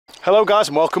Hello guys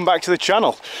and welcome back to the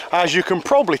channel. As you can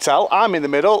probably tell, I'm in the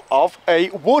middle of a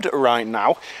wood right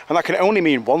now, and that can only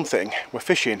mean one thing. We're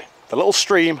fishing the little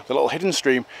stream, the little hidden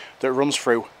stream that runs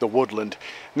through the woodland.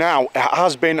 Now, it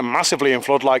has been massively in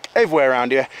flood like everywhere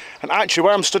around here, and actually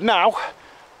where I'm stood now,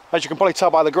 as you can probably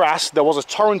tell by the grass, there was a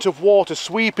torrent of water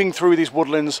sweeping through these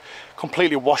woodlands,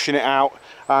 completely washing it out,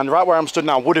 and right where I'm stood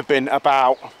now would have been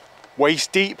about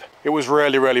waist deep. It was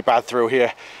really bad through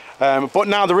here. But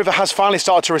now the river has finally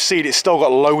started to recede. It's still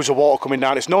got loads of water coming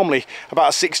down. It's normally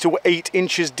about 6 to 8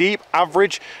 inches deep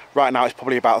average. Right now it's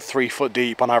probably about 3 foot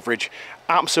deep on average.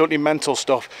 Absolutely mental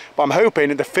stuff, but I'm hoping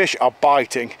that the fish are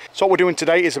biting. So what we're doing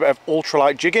today is a bit of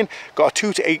ultralight jigging. Got a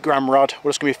 2 to 8 gram rod. We're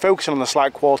just going to be focusing on the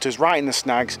slack quarters, right in the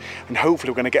snags, and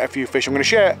hopefully we're going to get a few fish. I'm going to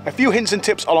share a few hints and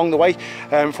tips along the way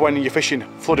for when you're fishing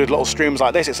flooded little streams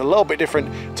like this. It's a little bit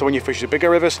different to when you fish the bigger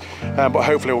rivers, but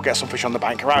hopefully we'll get some fish on the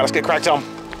bank. Right, let's get cracked on.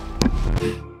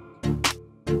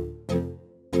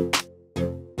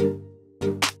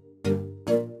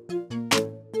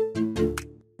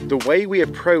 The way we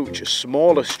approach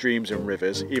smaller streams and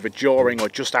rivers, either during or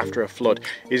just after a flood,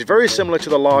 is very similar to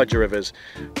the larger rivers,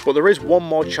 but there is one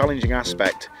more challenging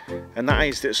aspect, and that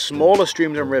is that smaller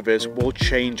streams and rivers will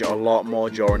change a lot more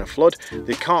during a flood.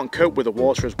 They can't cope with the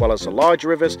water as well as the larger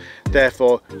rivers,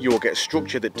 therefore you will get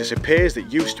structure that disappears that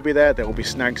used to be there. There will be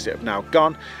snags that have now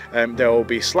gone, there will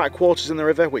be slack waters in the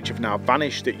river which have now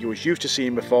vanished that you was used to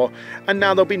seeing before, and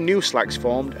now there'll be new slacks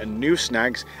formed and new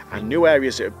snags and new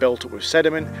areas that have built up with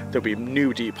sediment. There'll be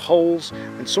new deep holes,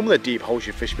 and some of the deep holes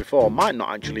you fished before might not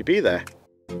actually be there.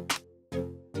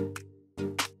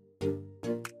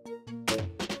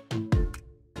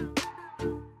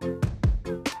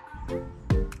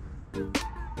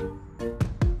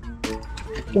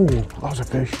 Oh, that was a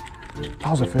fish. That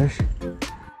was a fish.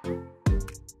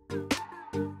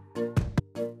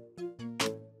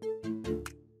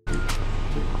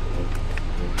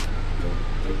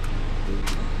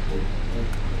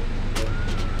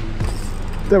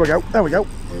 There we go, there we go.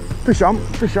 Fish on,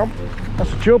 fish on.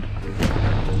 That's a chub.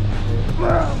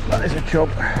 Well, that is a chub.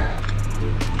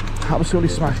 Absolutely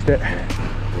smashed it.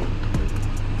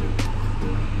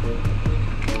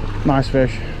 Nice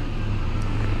fish.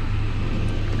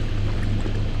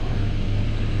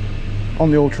 On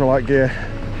the ultralight gear.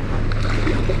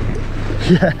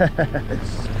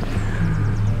 Yes.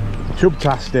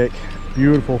 Chubtastic.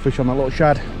 Beautiful fish on that little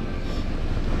shad.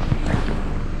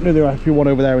 There are a few one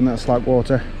over there in that slack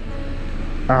water.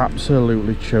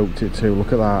 Absolutely choked it too,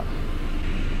 look at that.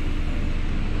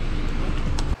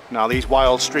 Now these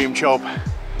wild stream chub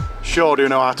sure do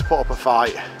know how to put up a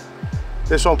fight.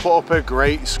 This one put up a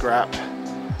great scrap,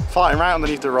 fighting right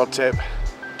underneath the rod tip.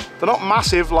 They're not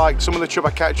massive like some of the chub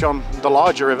I catch on the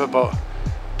larger river, but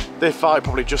they fight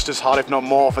probably just as hard if not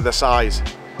more for their size.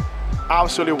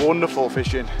 Absolutely wonderful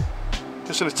fishing.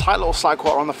 Just in a tight little slack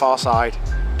water on the far side.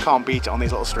 Can't beat it on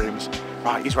these little streams.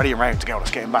 Right, he's ready and ready to go.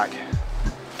 Let's get him back.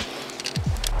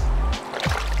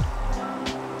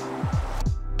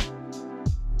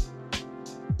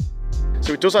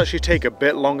 So it does actually take a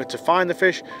bit longer to find the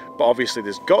fish, but obviously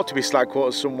there's got to be slack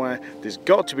waters somewhere, there's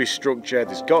got to be structure,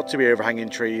 there's got to be overhanging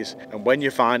trees, and when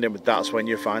you find them, that's when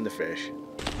you find the fish.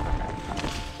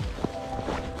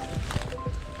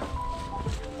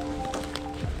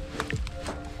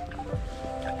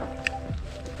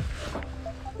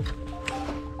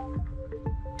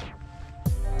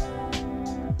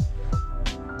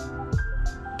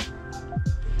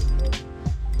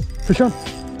 Fish on.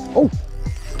 Oh,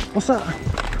 what's that?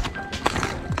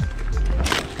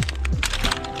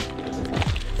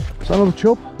 Is that another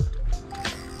chub?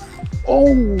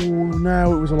 Oh,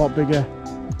 no, it was a lot bigger.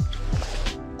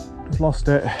 Just lost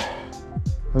it. I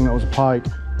think that was a pike.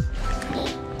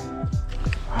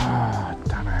 Ah,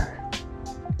 damn it.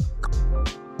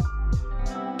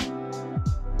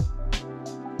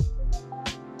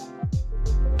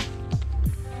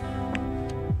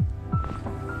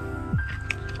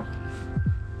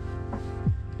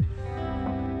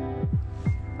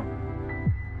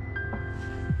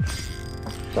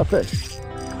 That fish.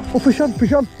 Oh, fish on,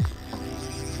 fish on.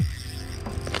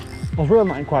 I was reeling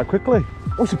that in quite quickly.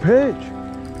 Oh, it's a perch.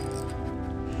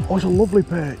 Oh, it's a lovely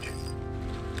perch.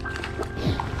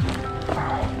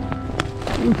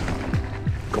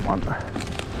 Come on.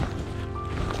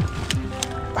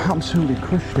 Absolutely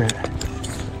crushed it.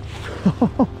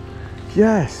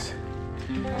 Yes.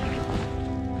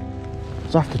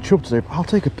 So after chub today, I'll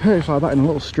take a perch like that in a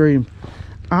little stream.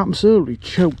 Absolutely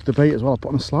choked the bait as well. I put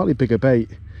on a slightly bigger bait.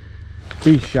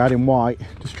 Beast shad in white.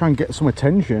 Just try and get some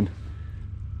attention.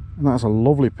 And that's a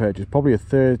lovely perch. It's probably a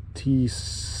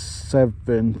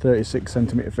 36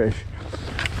 centimetre fish.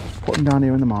 Put them down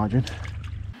here in the margin.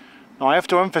 Now I have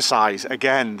to emphasise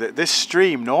again that this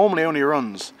stream normally only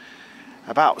runs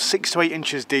about 6 to 8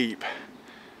 inches deep.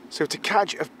 So to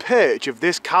catch a perch of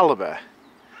this calibre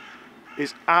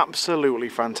is absolutely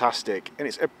fantastic, and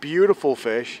it's a beautiful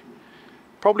fish,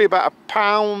 probably about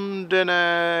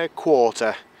 £1.25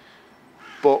 pounds,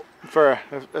 but for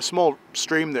a small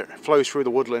stream that flows through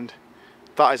the woodland,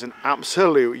 that is an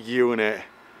absolute unit.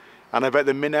 And I bet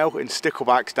the minnow and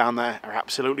sticklebacks down there are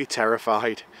absolutely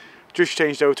terrified. Just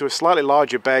changed over to a slightly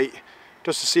larger bait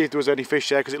just to see if there was any fish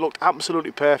there, because it looked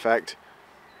absolutely perfect.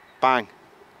 Bang,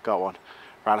 got one.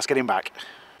 Right, let's get him back.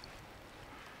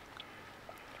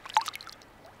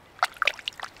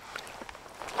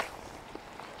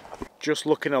 Just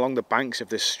looking along the banks of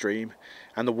this stream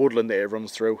and the woodland that it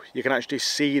runs through, you can actually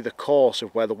see the course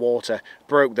of where the water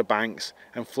broke the banks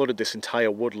and flooded this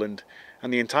entire woodland.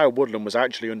 And the entire woodland was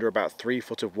actually under about 3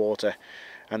 foot of water,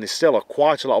 and there's still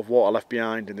quite a lot of water left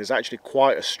behind, and there's actually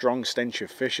quite a strong stench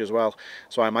of fish as well,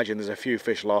 so I imagine there's a few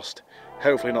fish lost.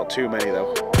 Hopefully not too many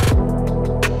though.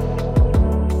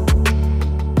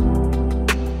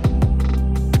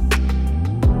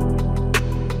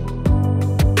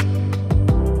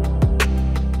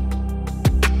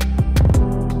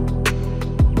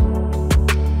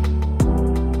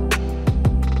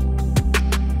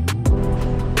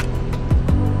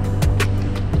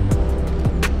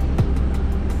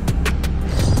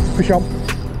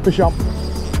 Fish on.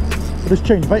 I just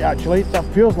changed bait actually. That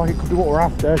feels like it could be what we're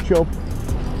after, chub.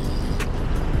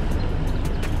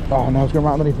 Oh no, it's going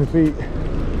right underneath my feet.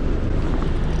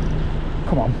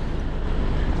 Come on.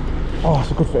 Oh,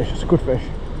 it's a good fish, it's a good fish.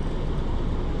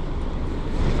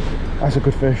 That's a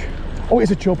good fish. Oh,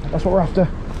 it's a chub, that's what we're after.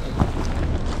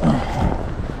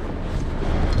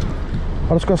 I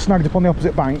just got snagged up on the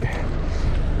opposite bank.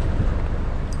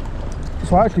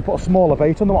 So I actually put a smaller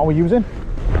bait on than what we're using.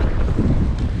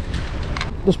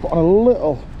 Just put on a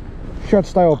little shad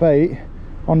style bait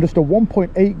on just a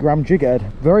 1.8 gram jig head,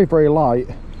 very light.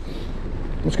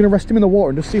 I'm just going to rest him in the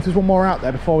water and just see if there's one more out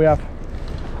there before we have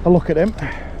a look at him.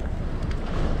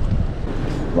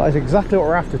 That is exactly what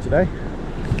we're after today.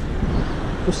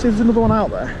 Just see if there's another one out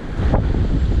there.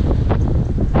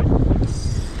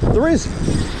 There is.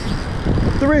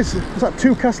 Is that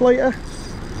 2 casts later?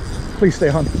 Please stay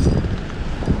on.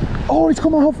 Oh, it's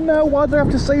come off now. Why did I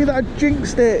have to say that? I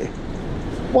jinxed it.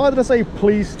 Why did I say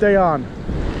please stay on?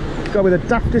 It's got to be the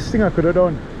daftest thing I could have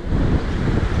done.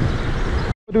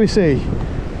 What do we see?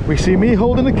 We see me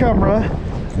holding the camera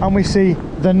and we see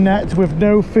the net with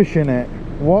no fish in it.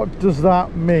 What does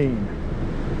that mean?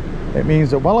 It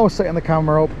means that while I was setting the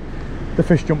camera up, the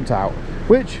fish jumped out,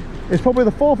 which is probably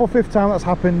the 4th or 5th time that's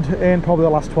happened in probably the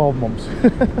last 12 months.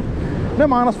 Never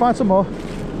mind, let's find some more.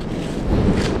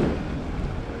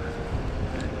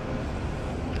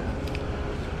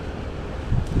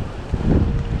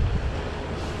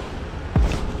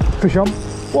 Fish on.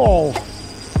 Whoa!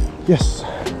 Yes.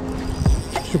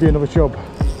 Should be another chub.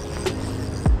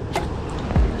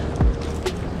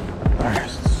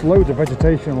 There's loads of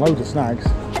vegetation, loads of snags.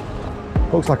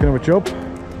 Looks like another chub.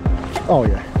 Oh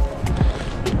yeah.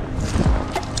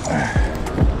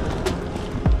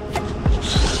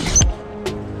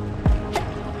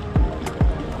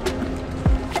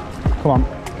 Come on.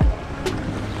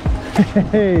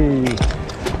 Hey!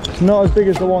 Not as big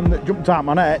as the one that jumped out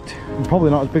my net, and probably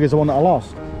not as big as the one that I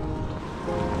lost.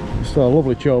 Still a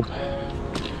lovely chub.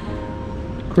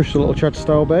 Crushed a little chad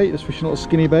style bait, just fishing a little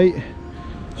skinny bait.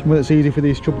 Something that's easy for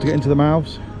these chub to get into the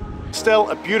mouths. Still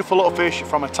a beautiful little fish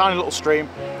from a tiny little stream.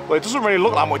 Well, it doesn't really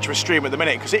look that much of a stream at the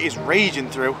minute because it is raging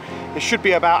through. It should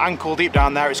be about ankle deep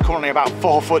down there. It's currently about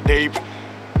 4 foot deep.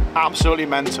 Absolutely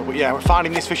mental. But yeah, we're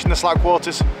finding this fish in the slack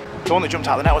waters. The one that jumped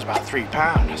out of the net was about £3.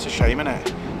 That's a shame, isn't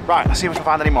it? Right, let's see if we can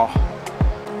find any more.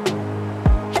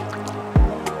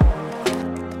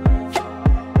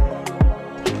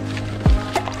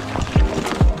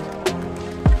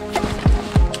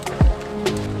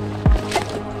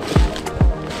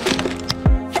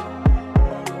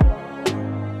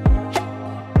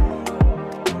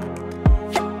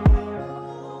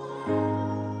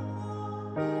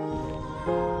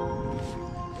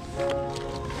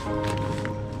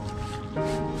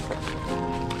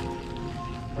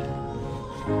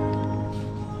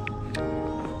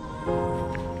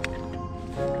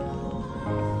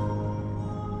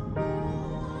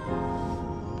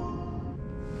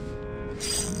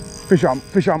 Fish on,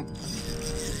 fish on.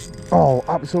 Oh,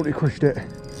 absolutely crushed it.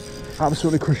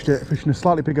 Absolutely crushed it. Fishing a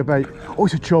slightly bigger bait. Oh,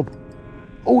 it's a chub.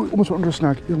 Oh, it almost went under a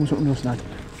snag. It almost went under a snag.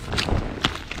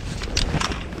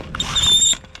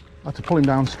 I had to pull him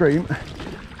downstream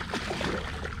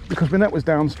because my net was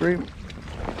downstream.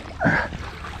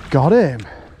 got him.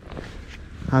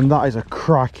 And that is a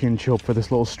cracking chub for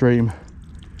this little stream.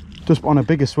 Just on a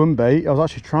bigger swim bait, I was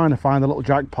actually trying to find the little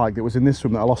jack pike that was in this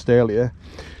swim that I lost earlier.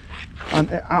 And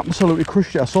it absolutely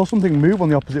crushed it. I saw something move on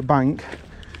the opposite bank.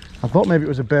 I thought maybe it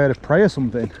was a bird of prey or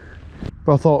something.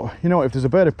 But I thought, you know what, if there's a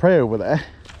bird of prey over there,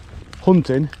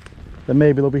 hunting, then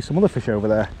maybe there'll be some other fish over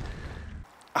there.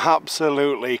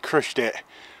 Absolutely crushed it.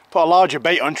 Put a larger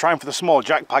bait on, trying for the small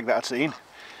jack pike that I'd seen.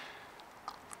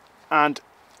 And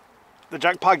the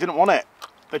jack pike didn't want it.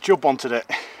 The chub wanted it.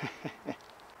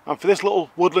 And for this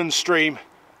little woodland stream,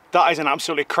 that is an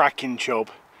absolutely cracking chub.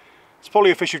 It's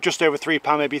probably a fish of just over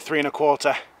 £3, maybe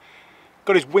 3¼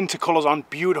 Got his winter colours on,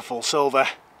 beautiful silver.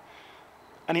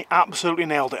 And he absolutely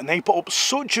nailed it. And they put up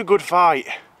such a good fight.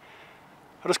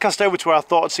 I just cast over to where I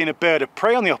thought I'd seen a bird of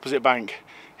prey on the opposite bank.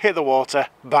 Hit the water,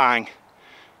 bang.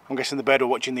 I'm guessing the bird were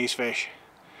watching these fish.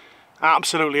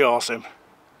 Absolutely awesome.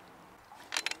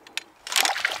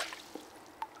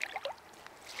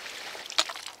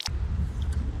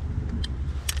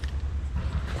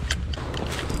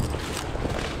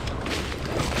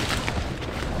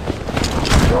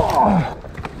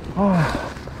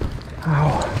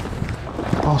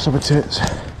 Arse of a tits.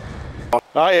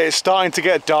 Right, it's starting to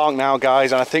get dark now,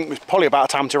 guys, and I think it's probably about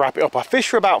time to wrap it up. I fished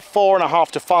for about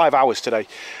 4.5 to 5 hours today,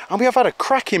 and we have had a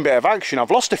cracking bit of action.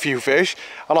 I've lost a few fish.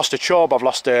 I lost a chub, I've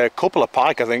lost a couple of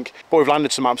pike, I think, but we've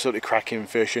landed some absolutely cracking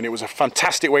fish, and it was a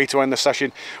fantastic way to end the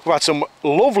session. We've had some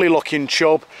lovely looking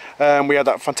chub. We had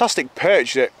that fantastic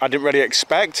perch that I didn't really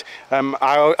expect.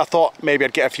 I thought maybe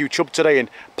I'd get a few chub today and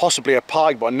possibly a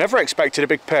pike, but I never expected a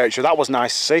big perch, so that was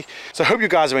nice to see. So I hope you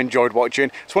guys have enjoyed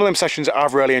watching. It's one of them sessions that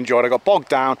I've really enjoyed. I got bogged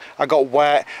down, I got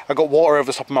wet, I got water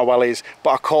over the top of my wellies,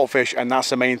 but I caught fish, and that's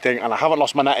the main thing. And I haven't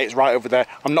lost my net, it's right over there.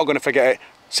 I'm not going to forget it.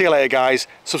 See you later, guys.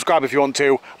 Subscribe if you want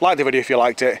to, like the video if you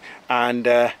liked it, and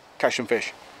catch some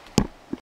fish.